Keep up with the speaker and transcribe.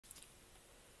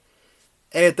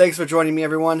Hey, thanks for joining me,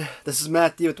 everyone. This is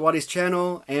Matthew with Watty's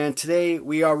channel, and today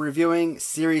we are reviewing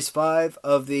Series 5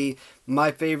 of the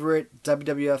My Favorite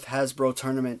WWF Hasbro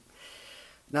tournament.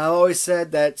 Now, I've always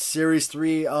said that Series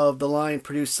 3 of the line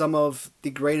produced some of the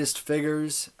greatest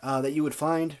figures that you would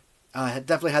find. It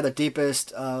definitely had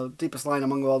the deepest line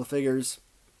among all the figures.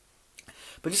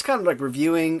 But just kind of like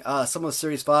reviewing some of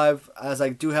Series 5, as I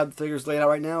do have the figures laid out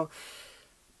right now.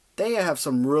 They have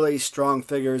some really strong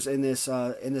figures in this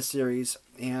series,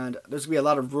 and there's gonna be a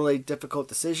lot of really difficult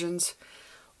decisions.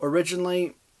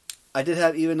 Originally, I did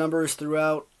have even numbers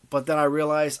throughout, but then I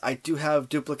realized I do have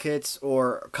duplicates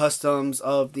or customs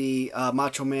of the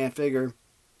Macho Man figure.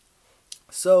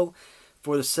 So,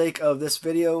 for the sake of this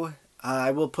video,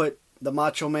 I will put the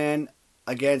Macho Man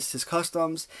against his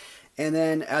customs, and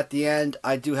then at the end,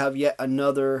 I do have yet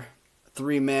another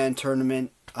three-man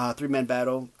tournament. Three-man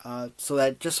battle, so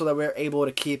that we're able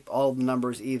to keep all the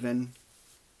numbers even.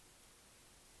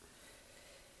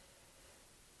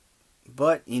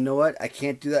 But you know what? I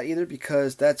can't do that either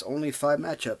because that's only 5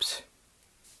 matchups.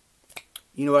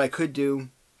 You know what I could do?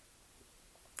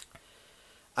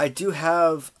 I do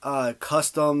have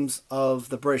customs of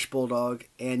the British Bulldog,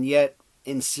 and yet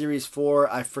in Series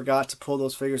 4 I forgot to pull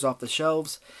those figures off the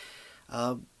shelves.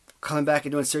 Coming back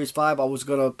and doing Series 5, I was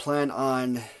going to plan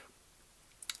on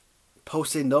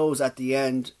posting those at the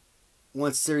end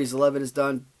once Series 11 is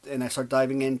done and I start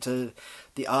diving into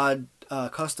the odd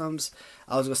customs.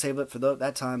 I was going to save it for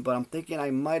that time, but I'm thinking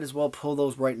I might as well pull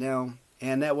those right now,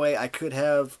 and that way I could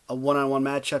have a one-on-one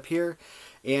matchup here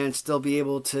and still be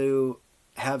able to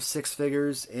have 6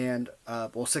 figures and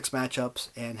 6 matchups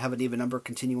and have an even number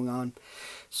continuing on.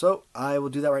 So I will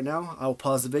do that right now. I will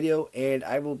pause the video and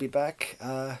I will be back.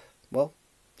 Well,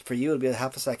 for you it'll be a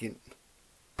half a second.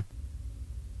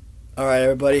 Alright,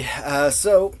 everybody,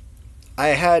 so I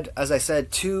had, as I said,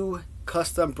 2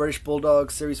 custom British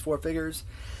Bulldog Series 4 figures.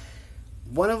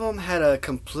 One of them had a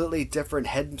completely different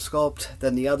head sculpt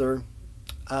than the other.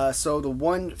 So the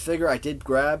one figure I did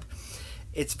grab,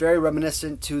 it's very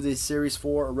reminiscent to the Series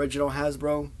 4 original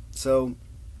Hasbro. So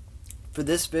for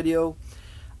this video,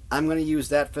 I'm going to use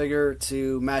that figure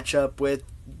to match up with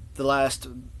the last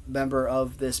member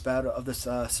of this battle of this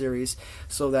series,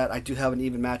 so that I do have an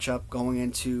even matchup going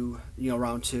into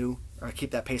round 2, or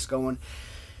keep that pace going.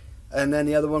 And then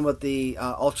the other one with the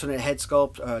alternate head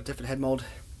sculpt, different head mold,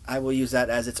 I will use that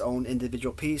as its own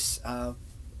individual piece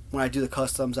when I do the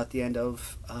customs at the end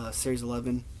of Series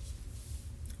 11.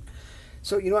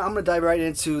 So I'm going to dive right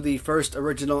into the first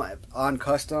original on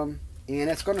custom, and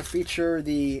it's going to feature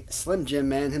the Slim Jim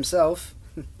Man himself,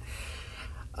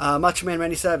 Macho Man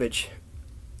Randy Savage.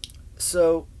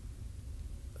 So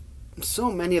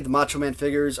many of the Macho Man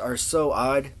figures are so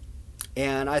odd,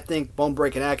 and I think Bone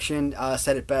Breaking Action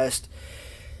said it best.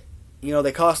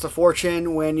 They cost a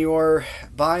fortune when you're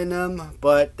buying them,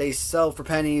 but they sell for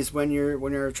pennies when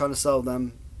you're trying to sell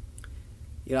them.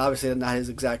 Obviously not his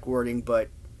exact wording, but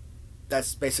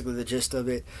that's basically the gist of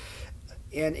it.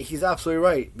 And he's absolutely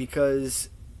right, because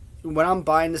when I'm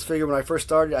buying this figure, when I first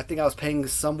started, I think I was paying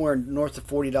somewhere north of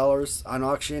 $40 on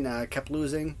auction, and I kept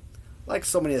losing. Like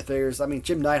so many of the figures. I mean,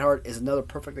 Jim Neidhart is another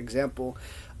perfect example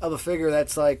of a figure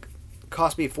that's like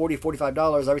cost me $40,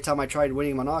 $45 every time I tried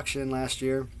winning him on auction last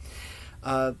year.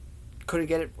 Couldn't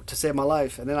get it to save my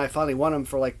life, and then I finally won him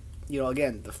for like,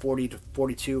 again, the $40 to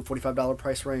 $42, $45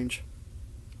 price range.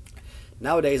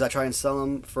 Nowadays, I try and sell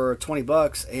them for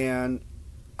 $20, and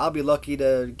I'll be lucky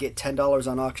to get $10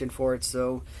 on auction for it.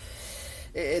 So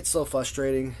it's so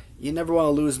frustrating. You never want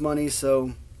to lose money,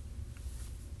 so.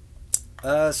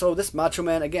 So this Macho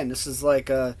Man, again, this is like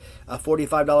a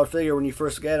 $45 figure when you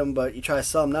first get him, but you try to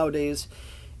sell them nowadays,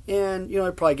 and you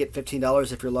probably get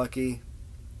 $15 if you're lucky.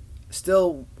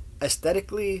 Still,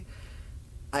 aesthetically,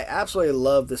 I absolutely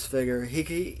love this figure.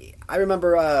 I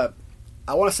remember,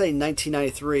 I want to say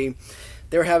 1993,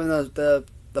 they were having the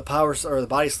power or the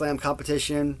body slam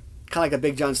competition, kind of like a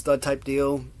Big John Studd type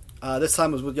deal. This time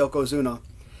it was with Yokozuna.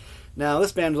 Now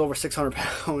this man was over 600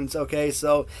 pounds. Okay,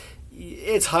 so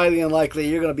it's highly unlikely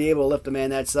you're going to be able to lift a man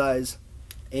that size.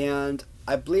 And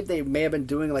I believe they may have been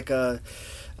doing like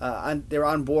they were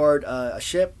on board a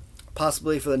ship,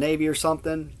 possibly for the Navy or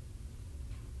something.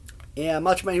 And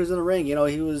Macho Man, he was in the ring.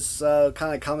 He was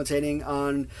kind of commentating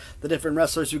on the different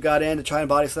wrestlers who got in to try and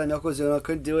body slam Yokozuna,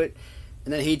 couldn't do it.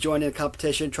 And then he joined in the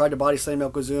competition, tried to body slam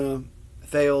Yokozuna,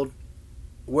 failed,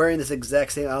 wearing this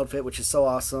exact same outfit, which is so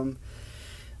awesome.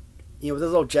 With his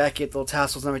little jacket, the little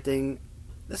tassels and everything.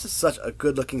 This is such a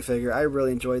good looking figure. I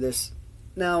really enjoy this.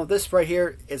 Now, this right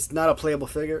here, it's not a playable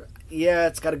figure. Yeah,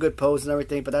 it's got a good pose and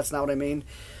everything, but that's not what I mean.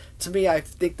 To me, I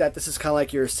think that this is kind of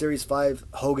like your Series 5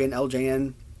 Hogan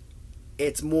LJN.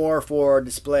 it's more for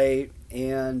display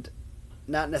and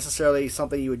not necessarily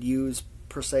something you would use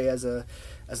per se as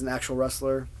an actual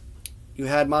wrestler. You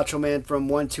had Macho Man from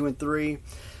 1, 2, and 3,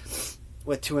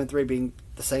 with 2 and 3 being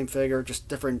the same figure, just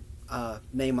different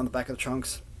name on the back of the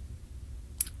trunks.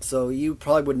 So you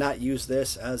probably would not use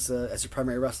this as your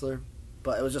primary wrestler,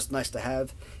 but it was just nice to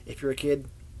have if you're a kid.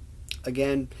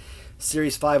 Again,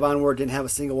 Series 5 onward didn't have a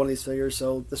single one of these figures,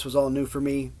 so this was all new for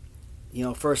me. You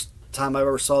know, first time I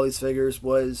ever saw these figures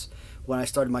was when I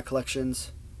started my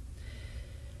collections.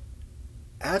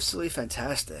 Absolutely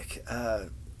fantastic. I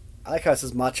like how it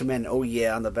says Macho Man, oh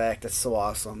yeah, on the back. That's so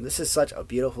awesome. This is such a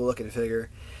beautiful looking figure.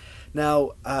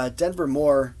 Now, Denver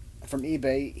Moore from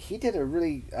eBay, he did a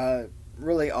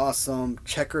really awesome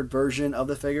checkered version of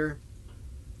the figure.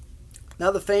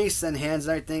 Now the face and hands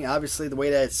and everything, obviously the way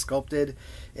that it's sculpted,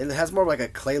 it has more like a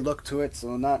clay look to it,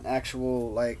 so not an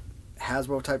actual like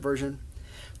Hasbro type version.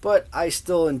 But I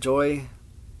still enjoy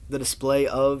the display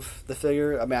of the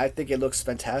figure. I mean, I think it looks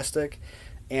fantastic,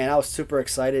 and I was super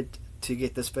excited to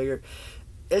get this figure.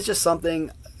 It's just something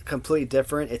completely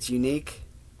different. It's unique,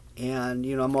 and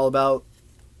you know, I'm all about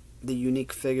the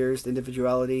unique figures, the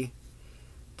individuality,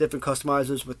 different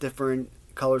customizers with different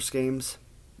color schemes,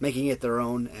 making it their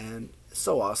own, and it's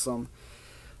so awesome.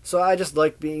 So I just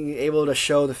like being able to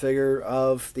show the figure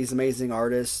of these amazing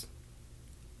artists.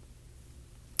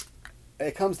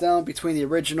 It comes down between the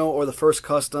original or the first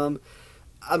custom.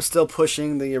 I'm still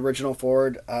pushing the original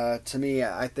forward. To me,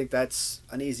 I think that's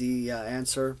an easy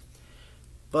answer.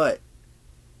 But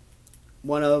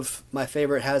one of my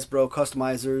favorite Hasbro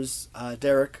customizers,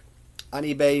 Derek, on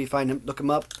eBay, you find him, look him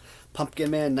up,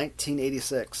 Pumpkin Man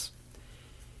 1986.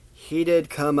 He did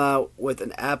come out with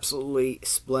an absolutely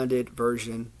splendid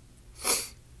version.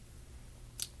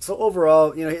 So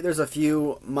overall, you know, there's a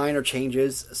few minor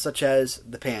changes, such as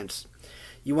the pants.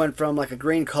 You went from like a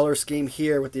green color scheme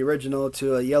here with the original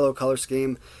to a yellow color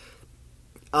scheme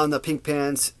on the pink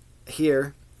pants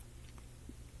here.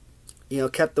 You know,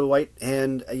 kept the white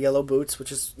and yellow boots,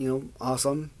 which is, you know,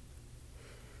 awesome.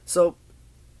 So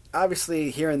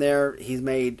obviously here and there he's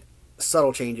made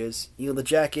subtle changes. You know, the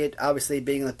jacket obviously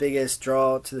being the biggest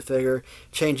draw to the figure,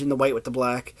 changing the white with the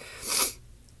black.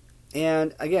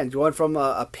 And again, going from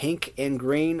a pink and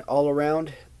green all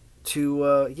around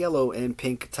to yellow and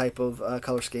pink type of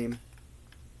color scheme.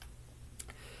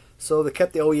 So they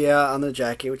kept the oh yeah on the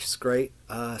jacket, which is great.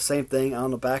 Same thing on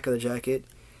the back of the jacket.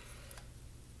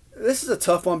 This is a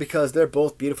tough one because they're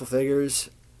both beautiful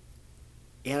figures.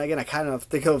 And again, I kind of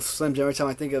think of Slim Jim every time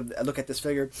I look at this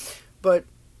figure. But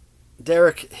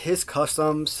Derek, his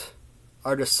customs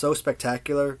are just so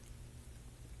spectacular.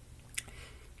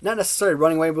 Not necessarily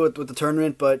running away with the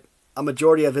tournament, but a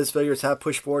majority of his figures have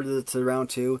pushed forward to round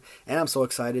 2, and I'm so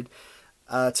excited.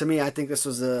 To me, I think this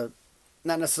was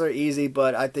not necessarily easy,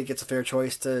 but I think it's a fair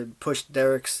choice to push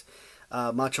Derek's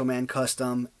Macho Man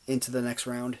custom into the next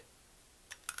round.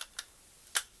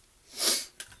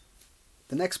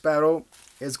 The next battle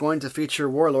is going to feature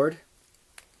Warlord.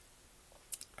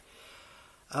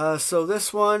 So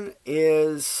this one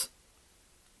is,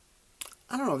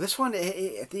 I don't know, this one,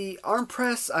 the arm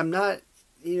press, I'm not,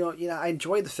 you know, I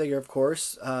enjoy the figure, of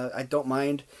course. I don't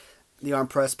mind the arm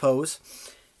press pose.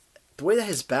 The way that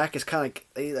his back is kind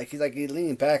of he's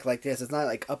leaning back like this. It's not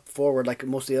like up forward like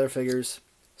most of the other figures.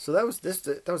 So that was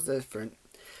different.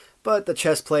 But the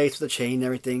chest plates, the chain, and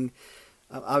everything.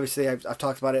 Obviously, I've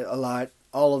talked about it a lot.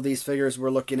 All of these figures we're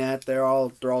looking at, they're all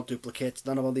duplicates.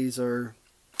 None of these are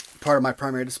part of my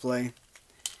primary display.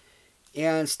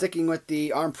 And sticking with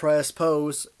the arm press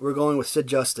pose, we're going with Sid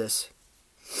Justice.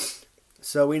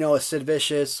 So we know a Sid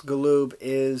Vicious Galoob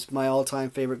is my all-time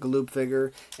favorite Galoob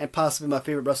figure, and possibly my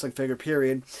favorite wrestling figure,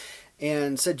 period.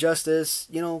 And Sid Justice,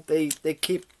 you know, they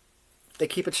keep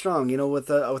it strong, you know, with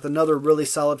another really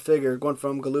solid figure going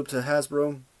from Galoob to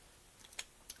Hasbro.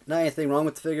 Not anything wrong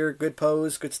with the figure. Good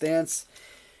pose, good stance.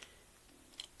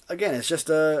 Again, it's just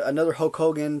another Hulk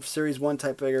Hogan Series 1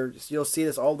 type figure. You'll see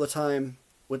this all the time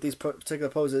with these particular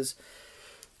poses.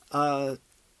 I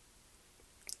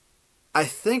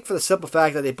think for the simple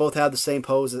fact that they both have the same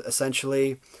pose,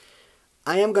 essentially,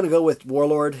 I am going to go with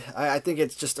Warlord. I think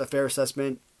it's just a fair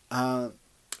assessment. At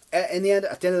the end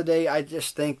of the day, I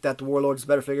just think that the Warlord is a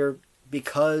better figure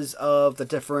because of the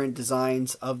different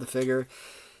designs of the figure.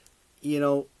 You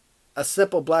know, a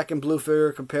simple black and blue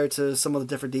figure compared to some of the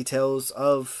different details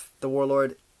of the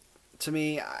Warlord. To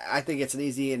me, I think it's an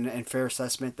easy and fair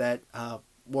assessment that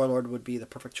Warlord would be the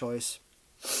perfect choice.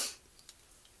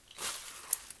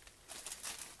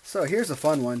 So here's a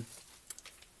fun one.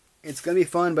 It's going to be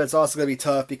fun, but it's also going to be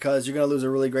tough because you're going to lose a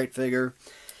really great figure.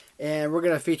 And we're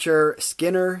going to feature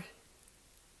Skinner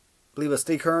believe it was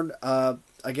Steve Kern,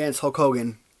 against Hulk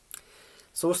Hogan.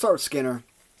 So we'll start with Skinner.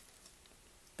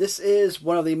 This is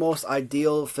one of the most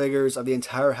ideal figures of the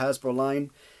entire Hasbro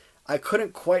line. I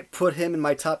couldn't quite put him in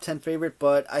my top 10 favorite,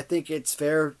 but I think it's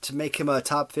fair to make him a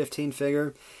top 15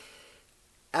 figure.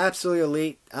 Absolutely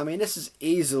elite. I mean, this is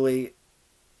easily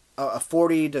a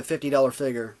 $40 to $50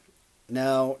 figure.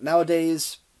 Now,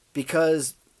 nowadays,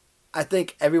 because I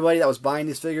think everybody that was buying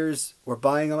these figures were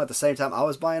buying them at the same time I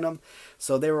was buying them,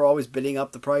 so they were always bidding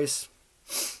up the price.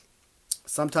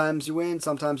 Sometimes you win,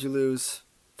 sometimes you lose.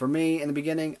 For me, in the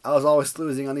beginning, I was always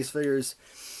losing on these figures.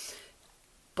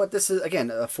 But this is,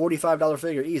 again, a $45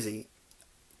 figure, easy.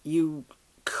 You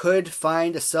could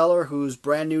find a seller who's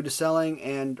brand new to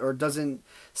selling or doesn't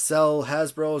sell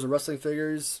Hasbro's or wrestling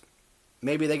figures.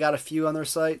 Maybe they got a few on their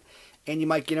site, and you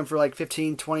might get them for like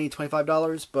 $15, $20,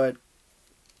 $25, but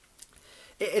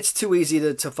it's too easy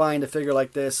to find a figure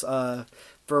like this for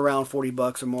around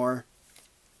 $40 or more.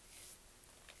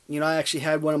 You know, I actually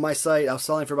had one on my site. I was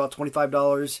selling for about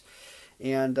 $25,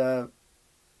 and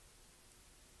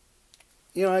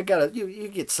you know, you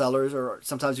get sellers, or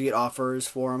sometimes you get offers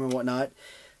for them and whatnot.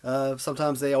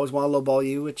 Sometimes they always want to lowball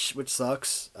you, which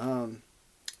sucks.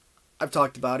 I've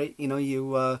talked about it. You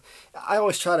know, I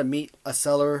always try to meet a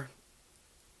seller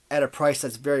at a price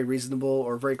that's very reasonable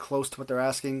or very close to what they're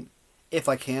asking, if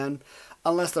I can,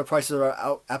 unless their prices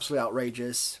are absolutely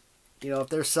outrageous. You know, if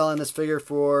they're selling this figure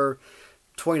for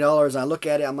 $20 and I look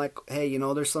at it, I'm like, hey, you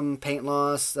know, there's some paint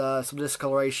loss, some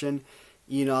discoloration.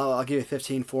 You know, I'll give you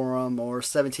 15 for them, or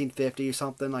 $17.50 or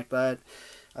something like that.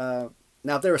 Now,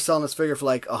 if they were selling this figure for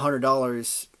like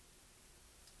 $100,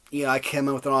 you know, I came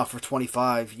in with an offer for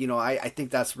 $25. You know, I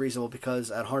think that's reasonable,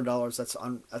 because at $100,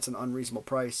 that's an unreasonable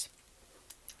price.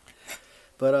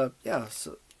 But yeah,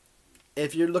 so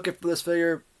if you're looking for this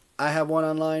figure, I have one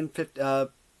online,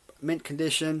 mint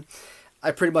condition.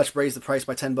 I pretty much raised the price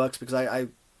by $10 because I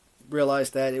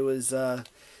realized that it was I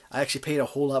actually paid a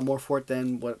whole lot more for it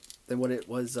than what it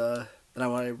was than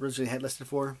what I originally had listed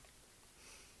for.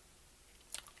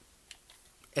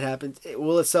 It happens.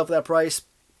 Will it sell for that price?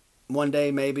 One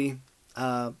day, maybe.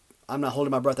 I'm not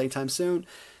holding my breath anytime soon.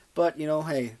 But, you know,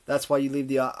 hey, that's why you leave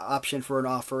the option for an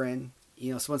offer in.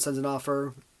 You know, someone sends an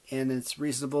offer and it's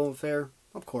reasonable, fair,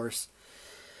 of course.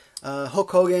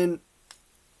 Hulk Hogan,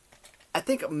 I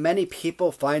think many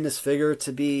people find this figure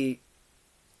to be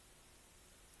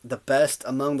the best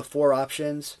among the four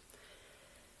options.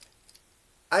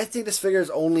 I think this figure is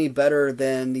only better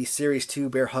than the Series 2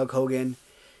 Bear Hug Hogan.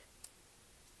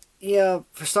 Yeah,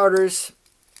 for starters,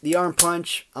 the arm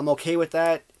punch, I'm okay with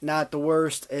that. Not the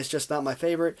worst, it's just not my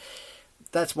favorite.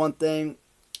 That's one thing.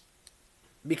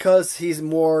 Because he's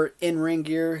more in-ring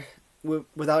gear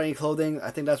without any clothing,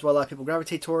 I think that's what a lot of people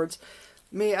gravitate towards.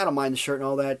 Me, I don't mind the shirt and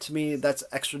all that. To me, that's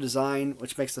extra design,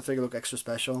 which makes the figure look extra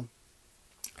special.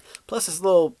 Plus, there's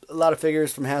a lot of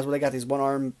figures from Hasbro, they got these one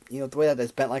arm, you know, the way that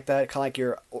it's bent like that, kind of like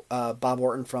your Bob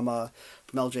Orton from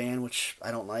LJN, which I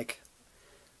don't like.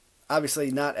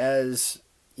 Obviously, not as,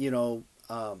 you know,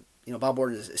 Bob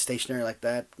Orton is stationary like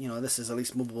that. You know, this is at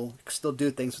least movable. You can still do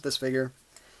things with this figure.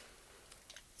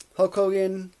 Hulk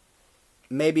Hogan,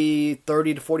 maybe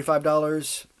 $30 to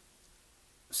 $45.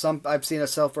 Some I've seen it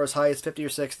sell for as high as $50 or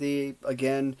 $60.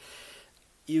 Again,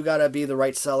 you gotta be the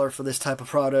right seller for this type of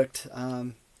product.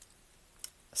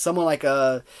 Someone like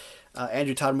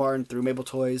Andrew Todd Martin through Mabel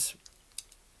Toys,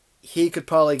 he could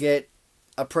probably get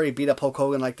a pretty beat up Hulk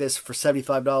Hogan like this for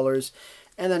 $75,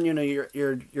 and then, you know,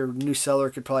 your new seller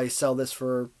could probably sell this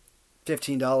for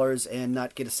 $15 and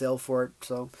not get a sale for it.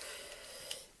 So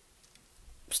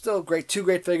still great, two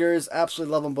great figures.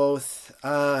 Absolutely love them both.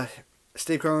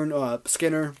 Steve Kern,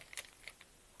 Skinner,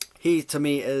 he to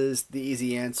me is the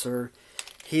easy answer.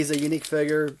 He's a unique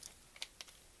figure.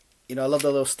 You know, I love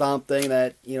the little stomp thing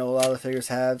that, you know, a lot of the figures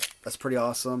have. That's pretty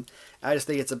awesome. I just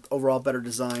think it's an overall better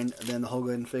design than the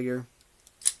Hogan figure.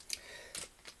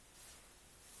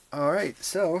 Alright,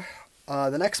 so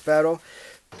the next battle,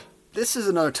 this is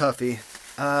another toughie.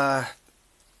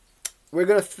 We're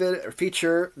going to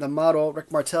feature the model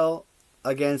Rick Martel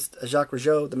against Jacques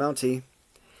Rougeau, the Mountie.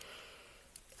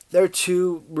 They're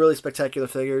two really spectacular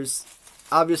figures.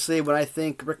 Obviously, when I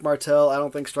think Rick Martel, I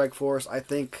don't think Strike Force. I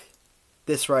think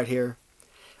this right here.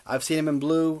 I've seen him in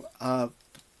blue,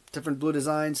 different blue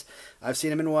designs. I've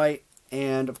seen him in white.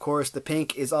 And, of course, the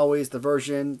pink is always the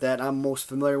version that I'm most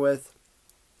familiar with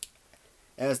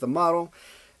as the model.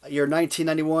 Year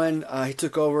 1991, he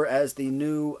took over as the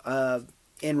new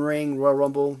in-ring Royal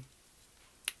Rumble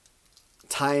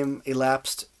time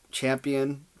elapsed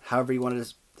champion, however you want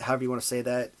to say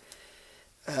that.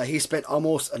 He spent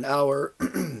almost an hour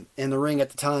in the ring at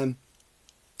the time.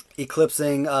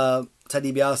 eclipsing Ted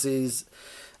DiBiase's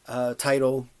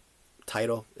title,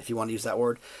 if you want to use that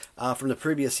word, from the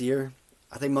previous year.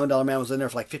 I think $1 Man was in there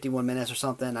for like 51 minutes or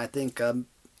something. I think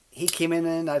he came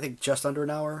in, I think, just under an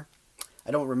hour.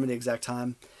 I don't remember the exact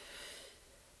time.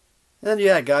 And then you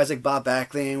had guys like Bob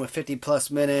Backlund with 50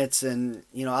 plus minutes, and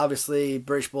obviously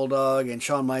British Bulldog and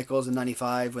Shawn Michaels in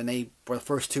 '95 when they were the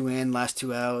first two in, last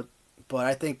two out. But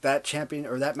I think that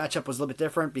matchup was a little bit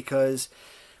different because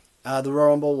the Royal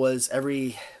Rumble was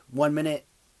every 1 minute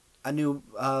a new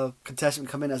contestant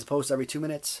would come in as opposed to every 2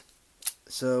 minutes.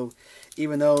 So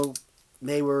even though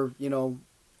they were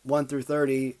 1 through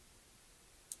 30,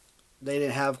 they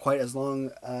didn't have quite as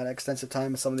long extensive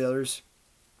time as some of the others.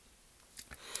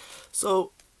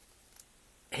 So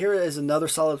here is another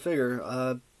solid figure,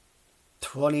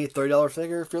 $20, $30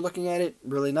 figure if you're looking at it,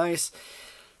 really nice.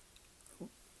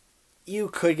 You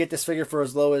could get this figure for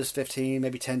as low as $15,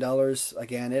 maybe $10.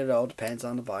 Again, it all depends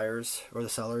on the buyers or the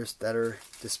sellers that are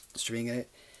distributing it.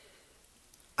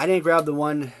 I didn't grab the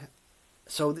one,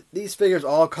 so these figures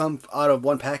all come out of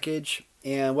one package.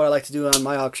 And what I like to do on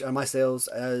my auction, on my sales,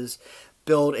 is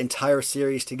build entire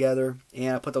series together,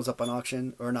 and I put those up on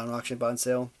auction, or not on auction, but on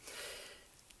sale.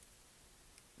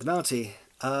 The Mountie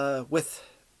with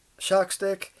shock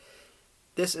stick.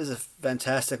 This is a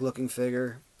fantastic looking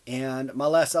figure, and my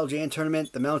last LJN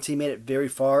tournament, the Mountie made it very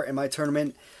far in my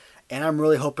tournament, and I'm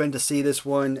really hoping to see this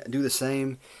one do the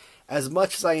same. As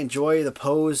much as I enjoy the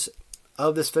pose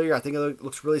of this figure, I think it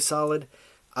looks really solid.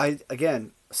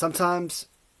 Again, sometimes,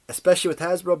 especially with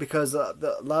Hasbro, because a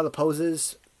lot of the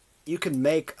poses, you can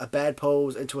make a bad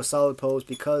pose into a solid pose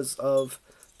because of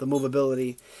the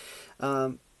movability.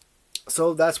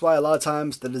 So that's why a lot of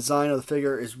times the design of the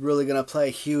figure is really going to play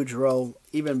a huge role,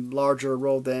 even larger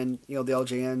role than the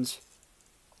LJNs.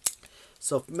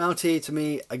 So Mountie, to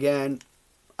me, again,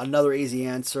 another easy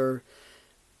answer.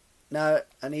 Not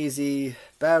an easy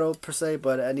battle per se,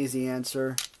 but an easy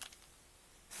answer.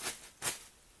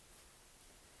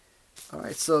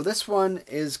 Alright, so this one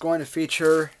is going to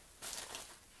feature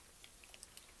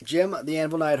Jim the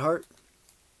Anvil Neidhart.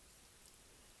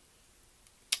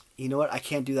 You know what? I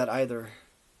can't do that either.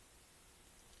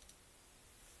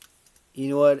 You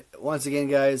know what? Once again,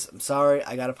 guys, I'm sorry.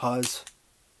 I gotta pause.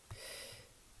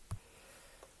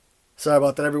 Sorry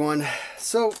about that, everyone.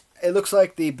 So, it looks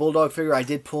like the Bulldog figure I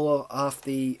did pull off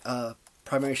the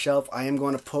primary shelf. I am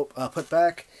going to put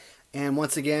back. And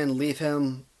once again, leave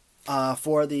him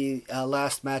for the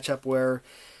last matchup where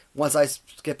once I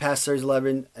get past Series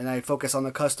 11 and I focus on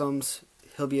the customs,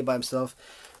 he'll be by himself.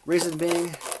 Reason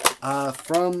being,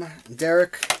 from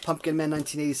Derek, Pumpkin Man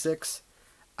 1986,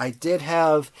 I did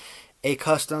have a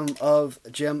custom of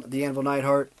Jim the Anvil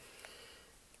Neidhart,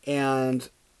 and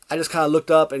I just kind of looked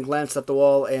up and glanced at the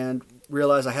wall and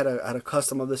realized I had a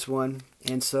custom of this one,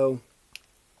 and so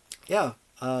yeah,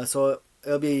 so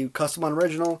it'll be custom on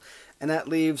original, and that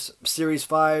leaves Series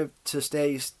 5 to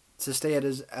stay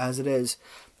as it is.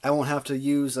 I won't have to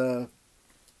use a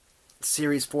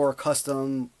Series 4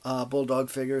 custom Bulldog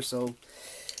figure, so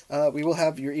we will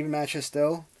have your even matches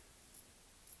still.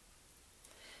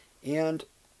 And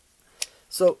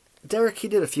so Derek, he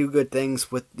did a few good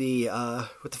things with the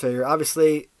figure.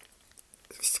 Obviously,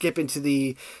 skipping to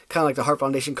the kind of like the Heart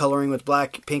Foundation coloring with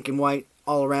black, pink, and white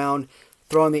all around,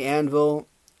 throwing the anvil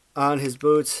on his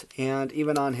boots and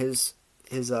even on his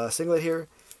singlet here.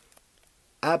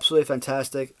 Absolutely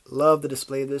fantastic. Love the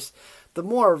display of this. The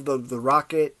more of the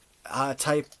rocket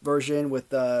type version with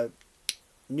the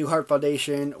New Heart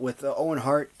Foundation with the Owen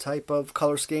Hart type of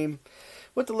color scheme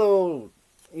with the little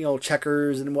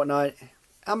checkers and whatnot.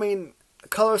 I mean,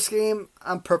 color scheme,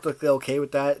 I'm perfectly okay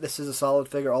with that. This is a solid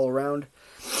figure all around.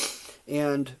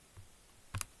 And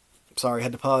sorry,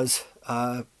 had to pause.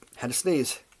 Had to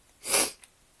sneeze.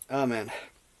 Oh man,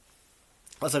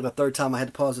 that's like the third time I had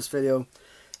to pause this video.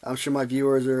 I'm sure my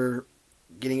viewers are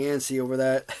getting antsy over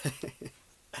that.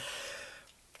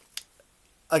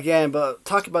 Again, but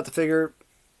talking about the figure,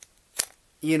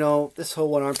 this whole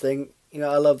one arm thing,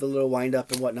 I love the little wind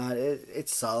up and whatnot.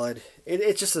 It's solid.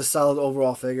 It's just a solid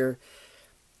overall figure.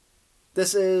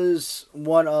 This is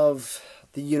one of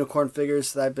the unicorn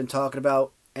figures that I've been talking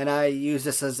about, and I use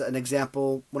this as an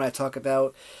example when I talk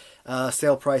about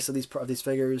sale price of these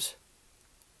figures.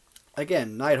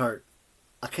 Again, Neidhart,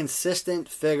 a consistent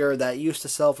figure that used to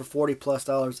sell for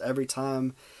 $40+ every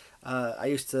time I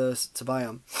used to buy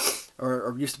them,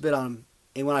 or used to bid on them.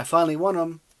 And when I finally won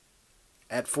them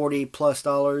at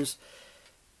 $40+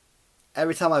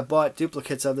 every time I bought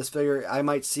duplicates of this figure, I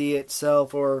might see it sell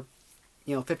for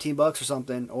 $15 or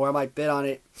something, or I might bid on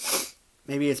it.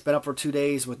 Maybe it's been up for 2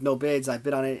 days with no bids. I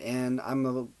bid on it, and I'm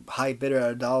a high bidder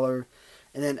at $1,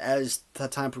 And then as the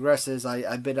time progresses,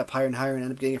 I bid up higher and higher and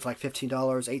end up getting it for like $15,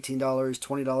 $18,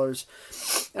 $20.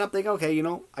 And I'm thinking, okay, you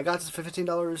know, I got this for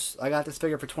 $15. I got this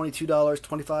figure for $22,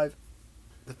 $25.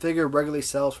 The figure regularly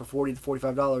sells for $40 to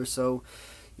 $45. So,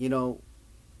 you know,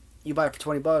 you buy it for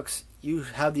 $20, you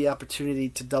have the opportunity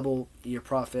to double your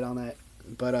profit on that.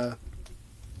 But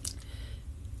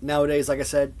nowadays, like I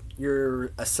said,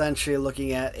 you're essentially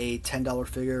looking at a $10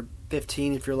 figure,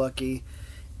 $15 if you're lucky,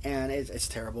 and it's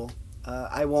terrible.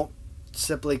 I won't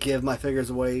simply give my figures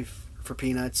away for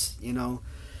peanuts, you know.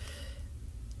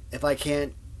 If I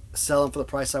can't sell them for the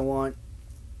price I want,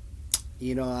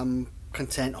 you know, I'm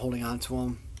content holding on to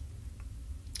them.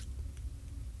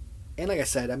 And like I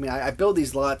said, I mean, I build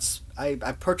these lots. I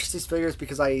purchase these figures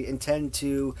because I intend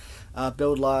to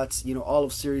build lots, you know, all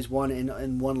of Series 1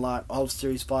 in one lot, all of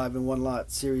Series 5 in one lot,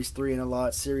 Series 3 in a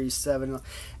lot, Series 7.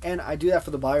 And I do that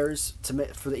for the buyers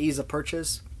for the ease of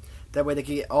purchase. That way they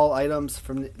can get all items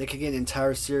they can get an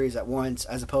entire series at once,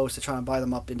 as opposed to trying to buy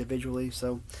them up individually.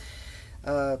 So,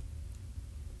 and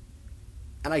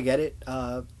I get it.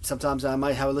 Sometimes I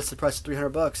might have a listed price of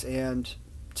 $300, and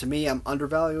to me, I'm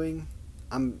undervaluing.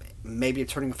 I'm maybe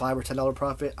turning a $5 or $10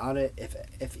 profit on it,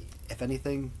 if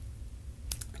anything.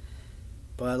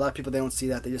 But a lot of people, they don't see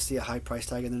that. They just see a high price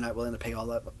tag and they're not willing to pay all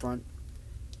that up front.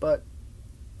 But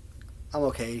I'm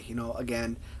okay. You know,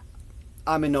 again,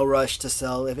 I'm in no rush to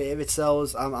sell. If it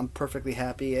sells, I'm perfectly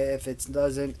happy. If it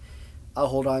doesn't, I'll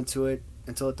hold on to it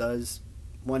until it does.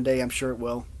 One day, I'm sure it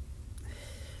will.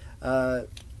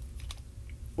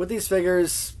 With these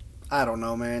figures, I don't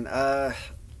know, man.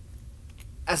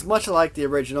 As much like the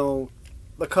original,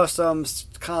 the customs,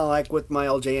 kind of like with my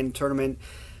LJN tournament,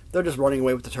 they're just running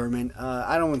away with the tournament.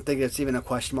 I don't think it's even a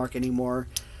question mark anymore.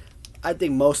 I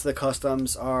think most of the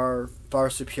customs are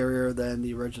far superior than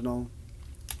the original.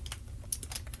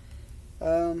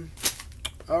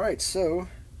 Alright, so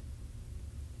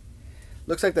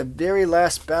looks like the very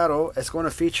last battle is going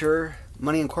to feature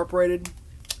Money Incorporated.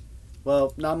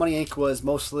 Well, Not Money Inc. was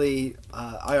mostly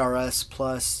IRS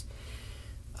plus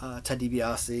Ted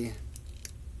DiBiase,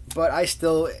 but I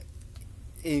still,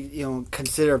 you know,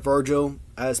 consider Virgil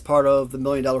as part of the $1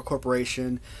 Million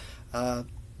Corporation,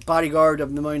 bodyguard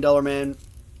of the $1 Million Man.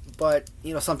 But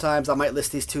you know, sometimes I might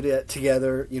list these two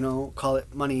together. You know, call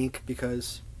it Money Inc.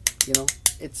 because, you know,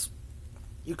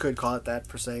 you could call it that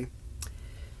per se.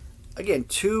 Again,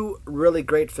 two really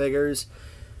great figures.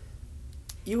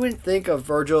 You wouldn't think of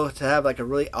Virgil to have like a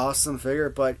really awesome figure,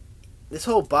 but this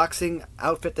whole boxing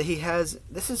outfit that he has,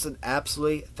 this is an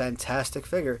absolutely fantastic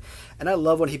figure. And I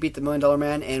love when he beat the $1 Million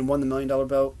Man and won the $1 Million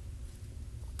belt.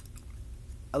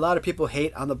 A lot of people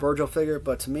hate on the Virgil figure,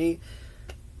 but to me,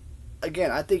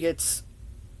 again, I think it's,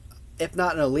 if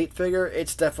not an elite figure,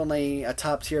 it's definitely a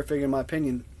top tier figure in my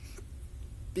opinion.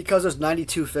 Because there's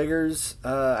 92 figures,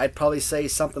 I'd probably say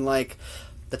something like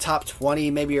the top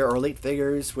 20 maybe are elite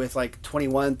figures, with like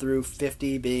 21 through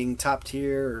 50 being top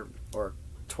tier, or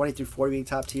 20 through 40 being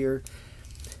top tier,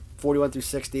 41 through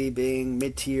 60 being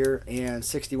mid tier, and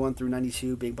 61 through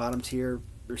 92 being bottom tier,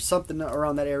 or something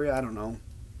around that area. I don't know.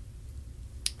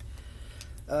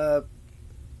 I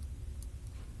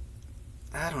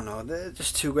don't know. They're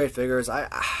just two great figures.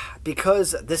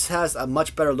 Because this has a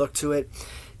much better look to it.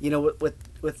 You know,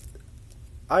 with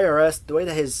IRS, the way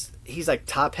that he's like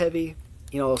top heavy,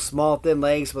 you know, small thin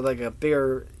legs with like a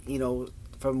bigger, you know,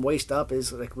 from waist up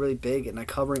is like really big and like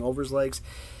covering over his legs.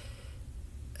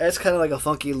 It's kind of like a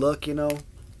funky look, you know.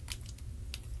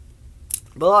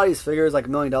 But a lot of these figures, like $1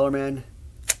 Million Man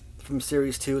from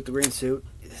Series 2 with the green suit,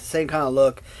 same kind of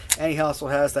look. And he also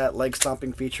has that leg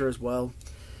stomping feature as well.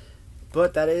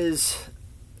 But that is,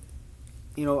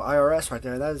 you know, IRS right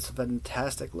there. That is a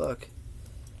fantastic look.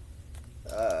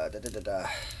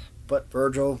 But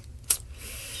Virgil,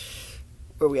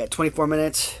 where we at, 24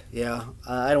 minutes? Yeah,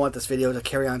 I don't want this video to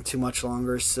carry on too much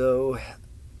longer, so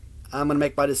I'm going to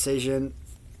make my decision.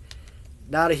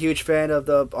 Not a huge fan of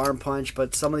the arm punch,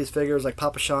 but some of these figures, like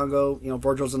Papa Shango, you know,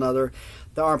 Virgil's another,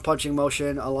 the arm punching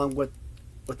motion, along with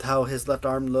how his left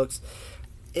arm looks,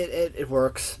 it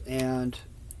works, and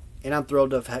I'm thrilled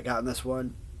to have gotten this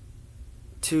one.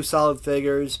 Two solid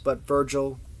figures, but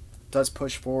Virgil does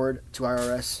push forward to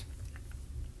IRS.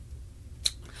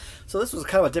 So this was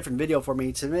kind of a different video for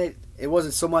me. To me, it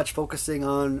wasn't so much focusing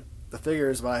on the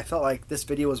figures, but I felt like this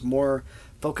video was more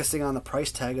focusing on the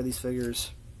price tag of these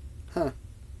figures. Huh.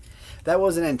 That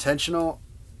wasn't intentional.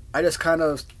 I just kind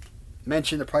of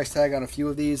mentioned the price tag on a few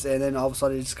of these, and then all of a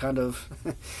sudden it just kind of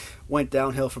went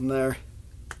downhill from there.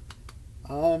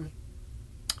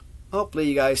 Hopefully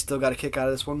you guys still got a kick out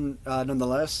of this one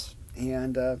nonetheless,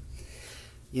 and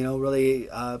you know, really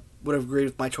would have agreed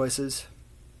with my choices.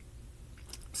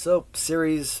 So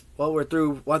series, well, we're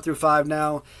through 1 through 5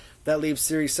 now. That leaves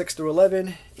series 6 through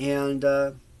 11, and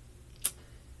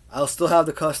I'll still have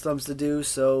the customs to do,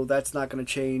 so that's not going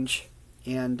to change.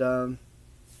 And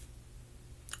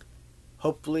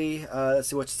hopefully, let's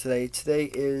see what's today. Today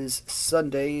is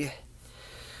Sunday,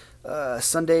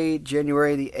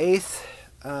 January the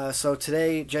 8th. So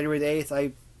today, January the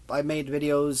 8th, I made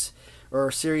videos,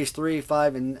 or series 3,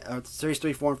 5, and series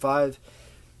 3, 4, and 5.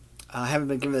 I haven't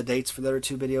been given the dates for the other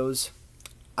 2 videos.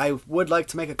 I would like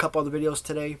to make a couple other videos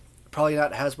today. Probably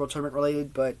not Hasbro tournament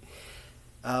related, but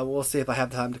we'll see if I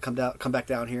have time to come back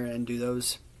down here and do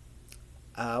those.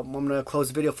 I'm going to close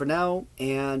the video for now,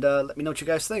 and let me know what you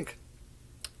guys think.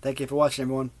 Thank you for watching,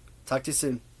 everyone. Talk to you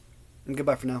soon, and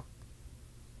goodbye for now.